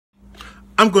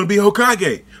I'm gonna be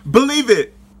Hokage. Believe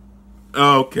it.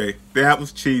 Okay, that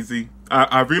was cheesy.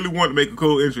 I really wanted to make a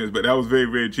cool entrance, but that was very,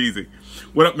 very cheesy.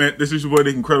 What up, man? This is your boy, the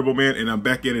Incredible Man, and I'm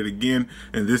back at it again.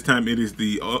 And this time it is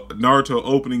the Naruto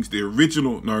openings, the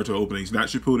original Naruto openings, not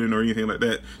Shippuden or anything like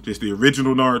that. Just the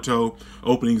original Naruto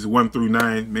openings 1 through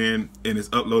 9, man. And it's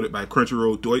uploaded by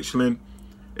Crunchyroll Deutschland.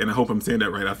 And I hope I'm saying that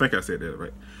right. I think I said that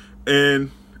right. And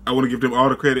I want to give them all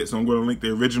the credit, so I'm going to link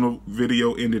the original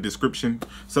video in the description.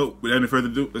 So without any further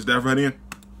ado, let's dive right in.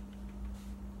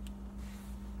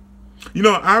 You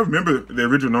know, I remember the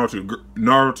original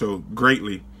Naruto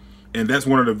greatly, and that's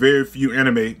one of the very few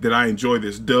anime that I enjoy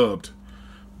that's dubbed.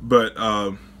 But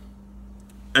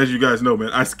as you guys know,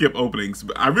 man, I skip openings.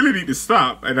 But I really need to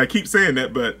stop, and I keep saying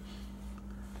that, but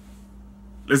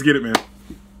let's get it, man.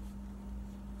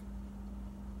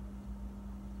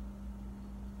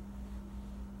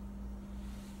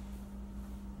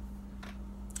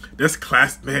 That's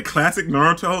classic, man. Classic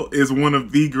Naruto is one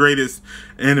of the greatest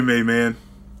anime, man.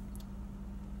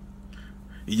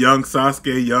 Young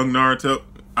Sasuke, young Naruto.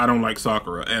 I don't like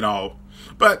Sakura at all.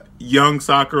 But young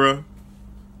Sakura.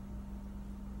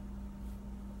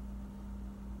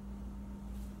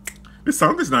 This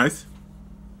song is nice.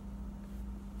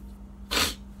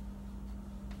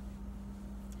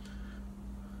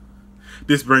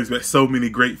 This brings back so many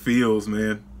great feels,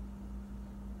 man.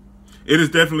 It is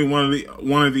definitely one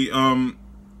of the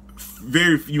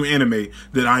very few anime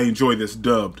that I enjoy that's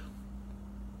dubbed.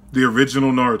 The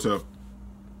original Naruto.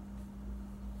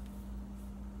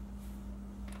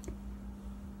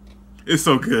 It's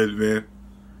so good, man.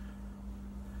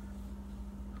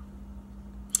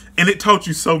 And it taught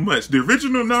you so much. The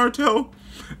original Naruto,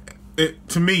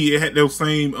 to me, it had those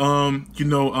same,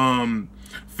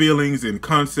 feelings and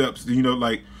concepts,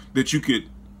 like that you could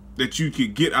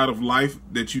get out of life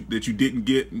that you didn't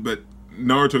get, but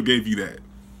Naruto gave you that.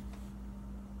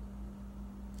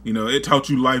 It taught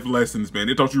you life lessons, man.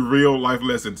 It taught you real life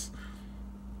lessons.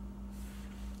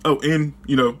 Oh, and,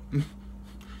 you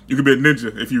could be a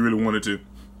ninja if you really wanted to.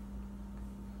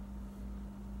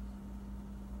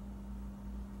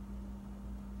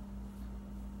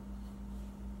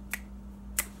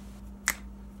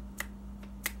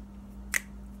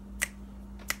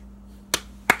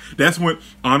 That's when,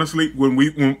 honestly, when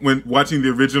watching the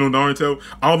original Naruto,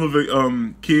 all of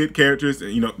the kid characters,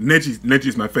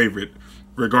 Neji's my favorite,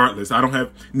 regardless. I don't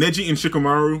have Neji and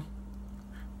Shikamaru.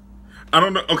 I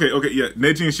don't know. Okay, yeah.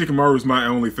 Neji and Shikamaru is my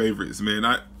only favorites, man.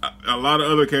 A lot of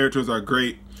other characters are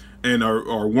great and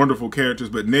are wonderful characters,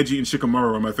 but Neji and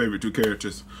Shikamaru are my favorite two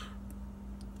characters.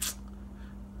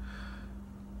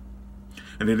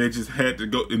 And then they just had to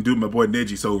go and do my boy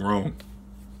Neji so wrong.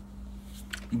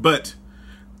 But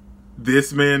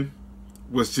this, man,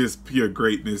 was just pure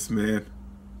greatness, man.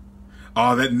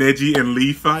 Oh, that Neji and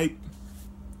Lee fight.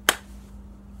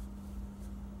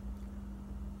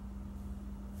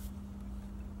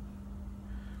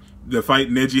 The fight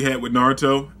Neji had with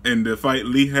Naruto and the fight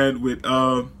Lee had with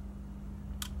Gaara.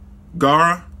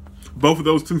 Both of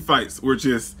those two fights were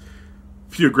just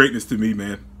pure greatness to me,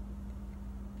 man.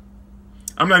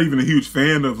 I'm not even a huge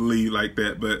fan of Lee like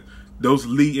that, but those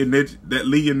Lee and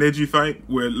Neji fight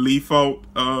where Lee fought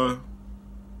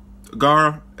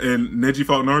Gaara and Neji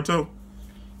fought Naruto,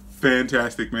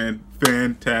 fantastic, man.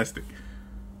 Fantastic.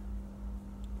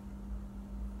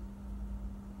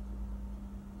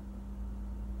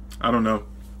 I don't know.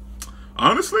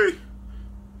 Honestly,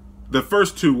 the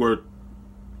first two were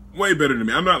way better than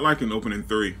me. I'm not liking opening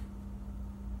 3.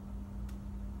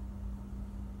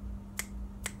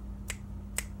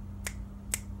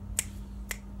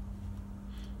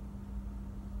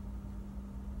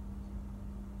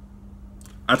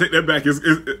 I take that back.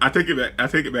 I take it back. I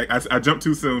take it back. I jumped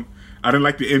too soon. I didn't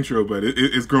like the intro, but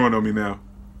it's growing on me now.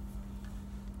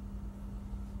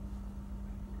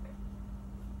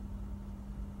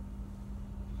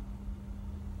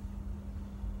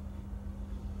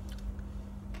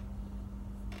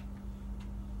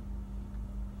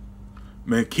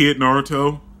 Man, Kid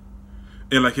Naruto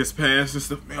and like his past and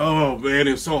stuff. Oh man,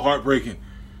 it was so heartbreaking.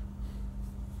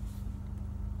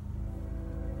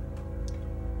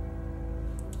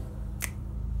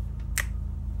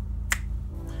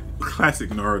 Classic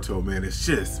Naruto, man. It's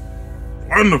just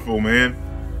wonderful, man.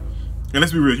 And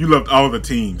let's be real, you loved all the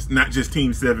teams, not just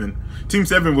Team 7. Team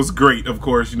 7 was great, of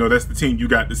course. That's the team you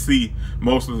got to see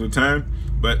most of the time.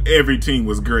 But every team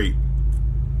was great.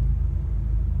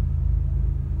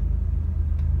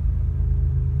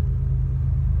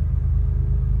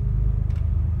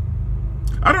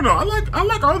 I don't know. I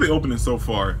like all the openings so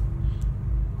far.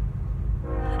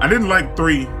 I didn't like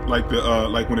 3 like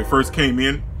when it first came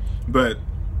in, but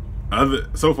Other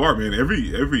so far, man,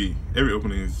 every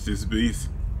opening is just beast.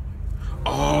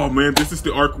 Oh man, this is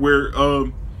the arc where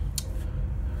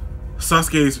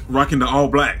Sasuke's rocking the all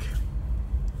black.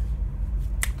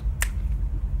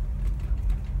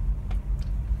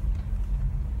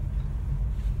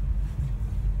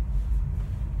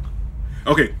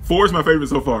 Okay, 4 is my favorite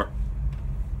so far.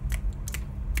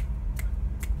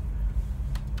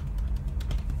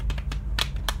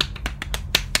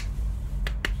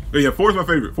 But yeah, 4 is my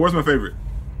favorite. 4 is my favorite.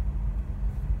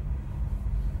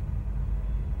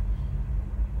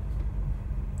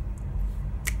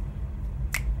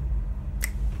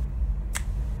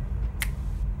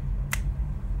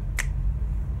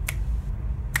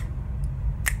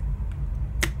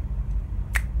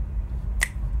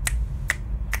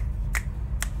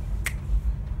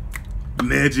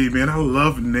 Neji, man, I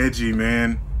love Neji,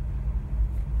 man.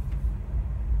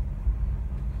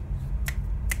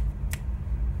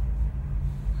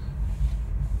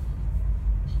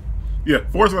 Yeah,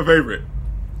 4 is my favorite.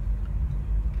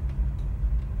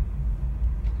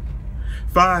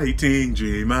 Fighting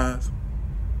dreamers.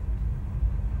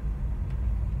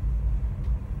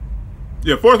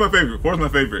 Yeah, 4 is my favorite. 4 is my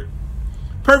favorite.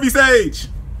 Pervy Sage.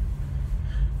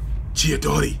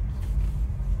 Chidori.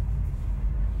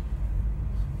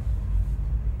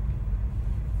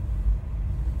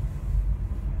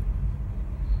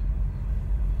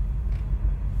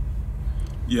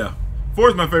 Yeah, 4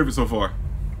 is my favorite so far.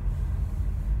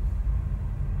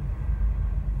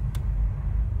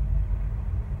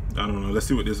 I don't know. Let's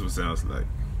see what this one sounds like.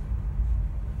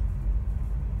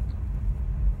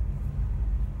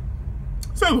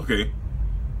 Sounds okay.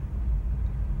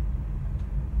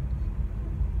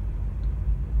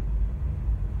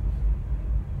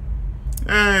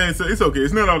 It's okay.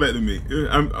 It's not all that to me.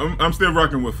 I'm still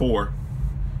rocking with 4.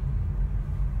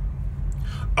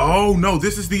 Oh no,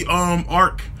 this is the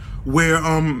arc where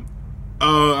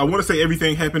I want to say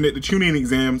everything happened at the Chunin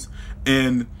exams,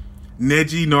 and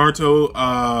Neji, Naruto,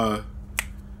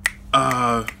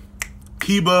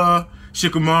 Kiba,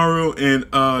 Shikamaru, and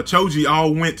Choji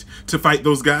all went to fight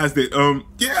those guys that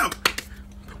yeah,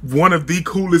 one of the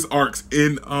coolest arcs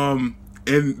in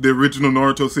the original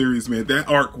Naruto series, man. That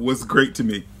arc was great to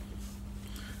me.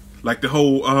 Like the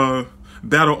whole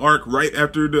battle arc right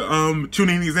after the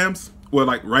Chunin exams. Well,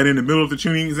 like right in the middle of the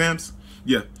Chunin exams.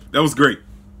 Yeah, that was great.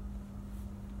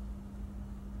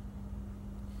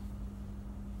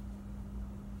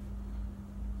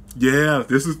 Yeah,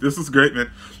 this is great,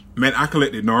 man. Man, I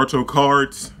collected Naruto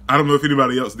cards. I don't know if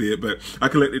anybody else did, but I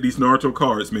collected these Naruto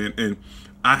cards, man. And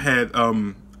I had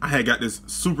got this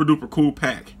super duper cool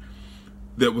pack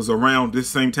that was around this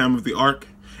same time of the arc,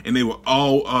 and they were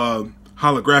all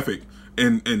holographic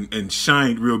and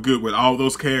shined real good with all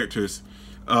those characters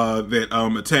that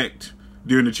attacked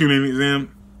during the Chunin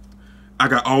exam. I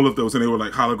got all of those, and they were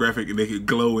like holographic, and they could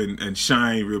glow and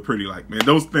shine real pretty. Like, man,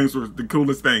 those things were the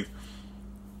coolest things.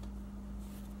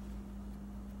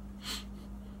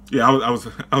 Yeah, I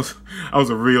was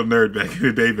a real nerd back in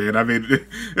the day, man. I mean,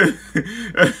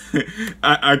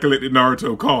 I collected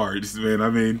Naruto cards, man. I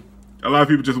mean, a lot of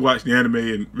people just watched the anime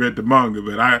and read the manga,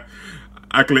 but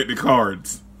I collected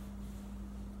cards.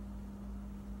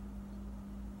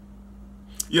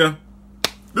 Yeah,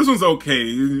 this one's okay.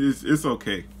 It's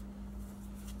okay.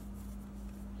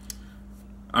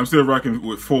 I'm still rocking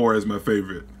with 4 as my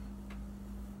favorite.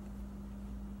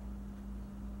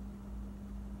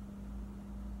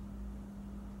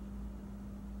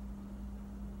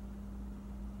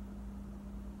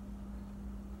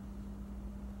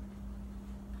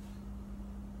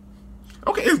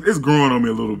 Okay, it's growing on me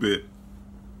a little bit.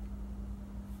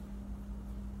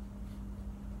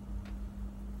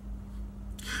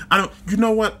 You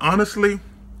know what, honestly,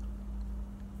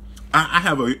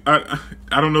 I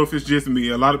don't know if it's just me.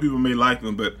 A lot of people may like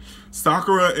them, but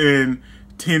Sakura and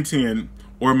Tenten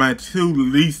are my 2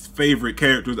 least favorite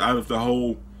characters out of the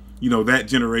whole, that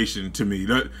generation to me.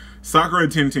 Sakura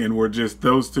and Tenten were just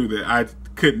those 2 that I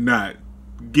could not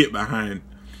get behind.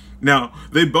 Now,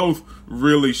 they both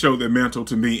really showed their mantle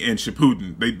to me in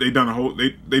Shippuden.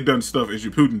 They done stuff in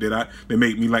Shippuden that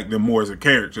made me like them more as a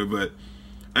character, but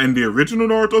in the original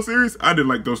Naruto series, I didn't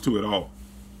like those 2 at all.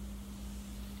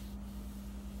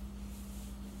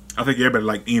 I think everybody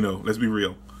liked Ino, let's be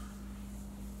real.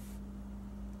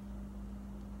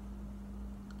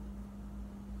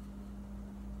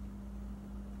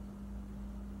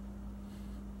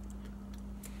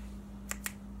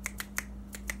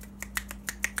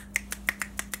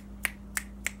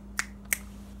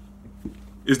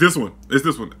 It's this one. It's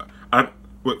this one.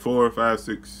 What, 4, 5,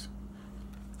 6?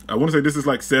 I want to say this is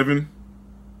like 7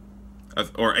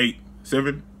 or 8.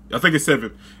 7? I think it's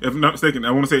 7. If I'm not mistaken,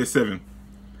 I want to say it's 7.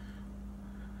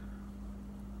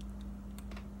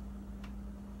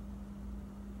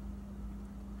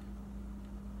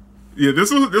 Yeah,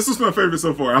 this was my favorite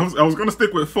so far. I was gonna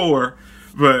stick with 4,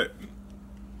 but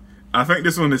I think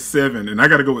this one is 7, and I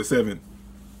gotta go with 7.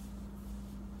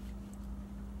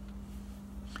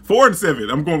 4 and 7.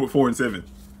 I'm going with 4 and 7.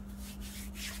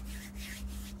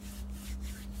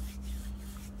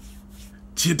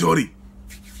 Chidori.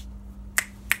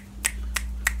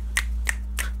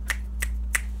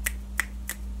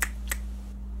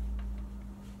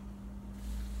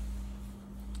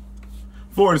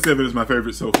 Four and 7 is my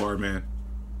favorite so far, man.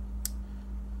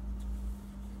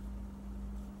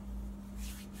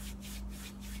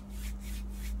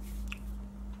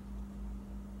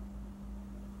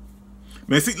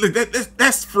 Man, see, look,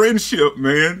 that's friendship,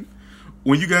 man.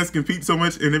 When you guys compete so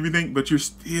much and everything, but you're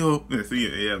still,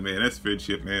 see, yeah, man, that's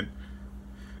friendship, man.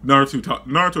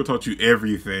 Naruto taught you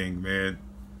everything, man.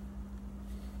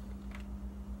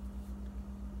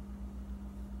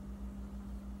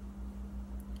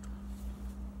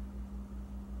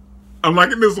 I'm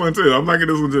liking this one too. I'm liking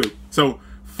this one too. So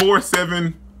 4,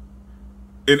 7,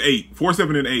 and 8. 4,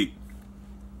 7, and 8.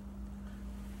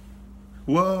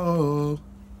 Whoa.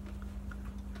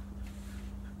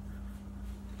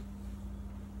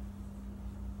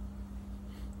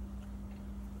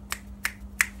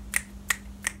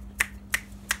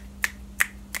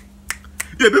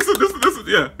 Yeah, this is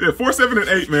yeah, 4, 7, and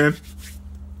 8, man.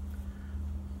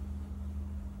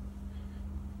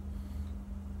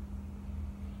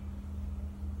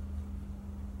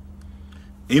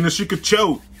 Inoshika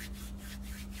Cho.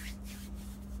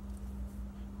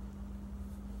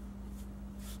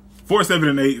 Four, 7,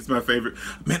 and 8 is my favorite.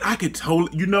 Man, I could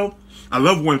totally, you know, I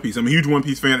love One Piece. I'm a huge One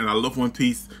Piece fan, and I love One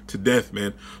Piece to death,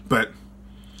 man. But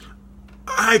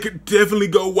I could definitely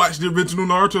go watch the original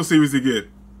Naruto series again.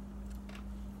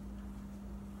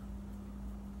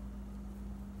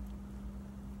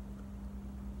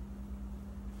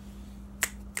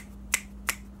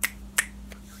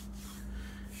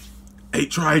 Eight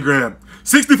trigram,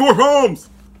 64 poems.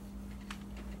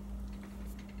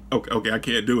 Okay, I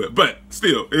can't do it, but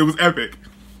still, it was epic.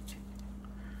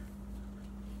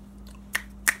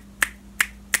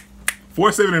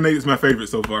 4, 7, and 8 is my favorite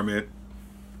so far, man.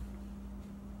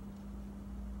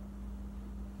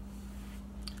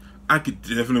 I could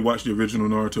definitely watch the original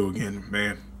Naruto again,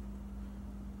 man.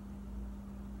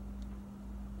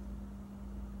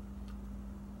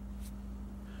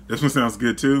 This one sounds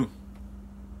good too.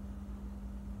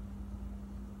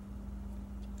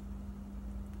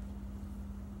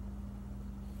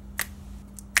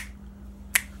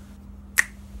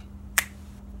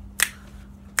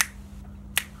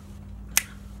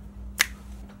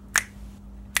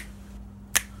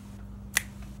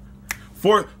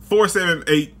 Four, 7,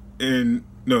 8, and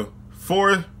no,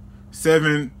 4,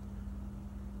 7.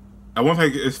 I want to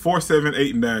think it's 4, 7,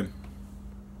 8, and 9.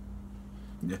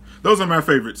 Yeah, those are my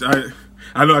favorites.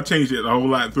 I know I changed it a whole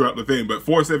lot throughout the thing, but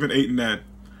 4, 7, 8, and 9.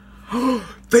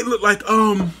 They look like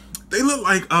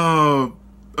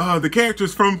the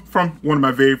characters from one of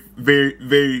my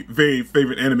very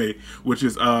favorite anime, which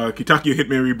is Kitakia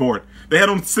Hitman Reborn. They had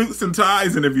on suits and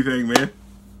ties and everything, man.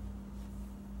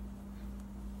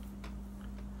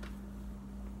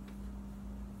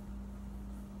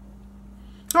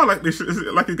 Oh, like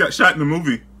it got shot in the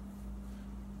movie.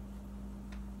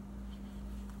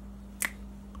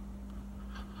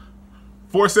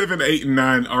 Four, 7, 8, and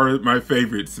 9 are my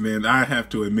favorites, man. I have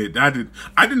to admit, I did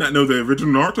not know the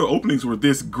original Naruto openings were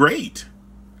this great.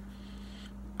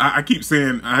 I keep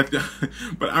saying,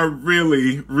 but I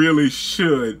really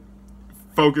should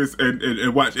focus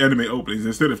and watch anime openings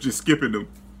instead of just skipping them.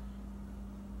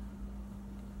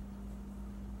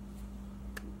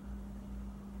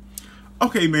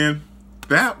 Okay, man,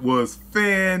 that was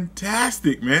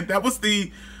fantastic, man. That was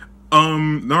the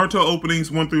Naruto openings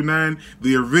 1 through 9,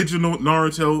 the original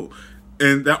Naruto,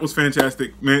 and that was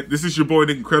fantastic, man. This is your boy,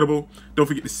 Nick Incredible. Don't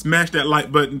forget to smash that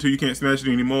like button until you can't smash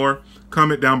it anymore.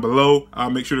 Comment down below. I'll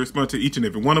make sure to respond to each and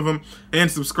every one of them, and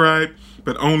subscribe,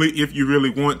 but only if you really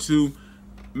want to.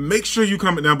 Make sure you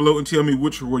comment down below and tell me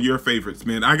which were your favorites,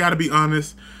 man. I gotta be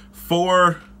honest,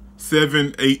 4,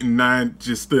 7, 8, and 9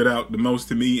 just stood out the most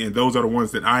to me, and those are the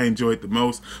ones that I enjoyed the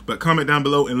most. But comment down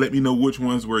below and let me know which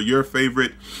ones were your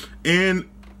favorite. And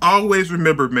always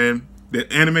remember, man,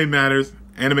 that anime matters,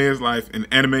 anime is life, and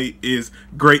anime is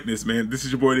greatness, man. This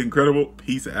is your boy, The Incredible.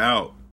 Peace out.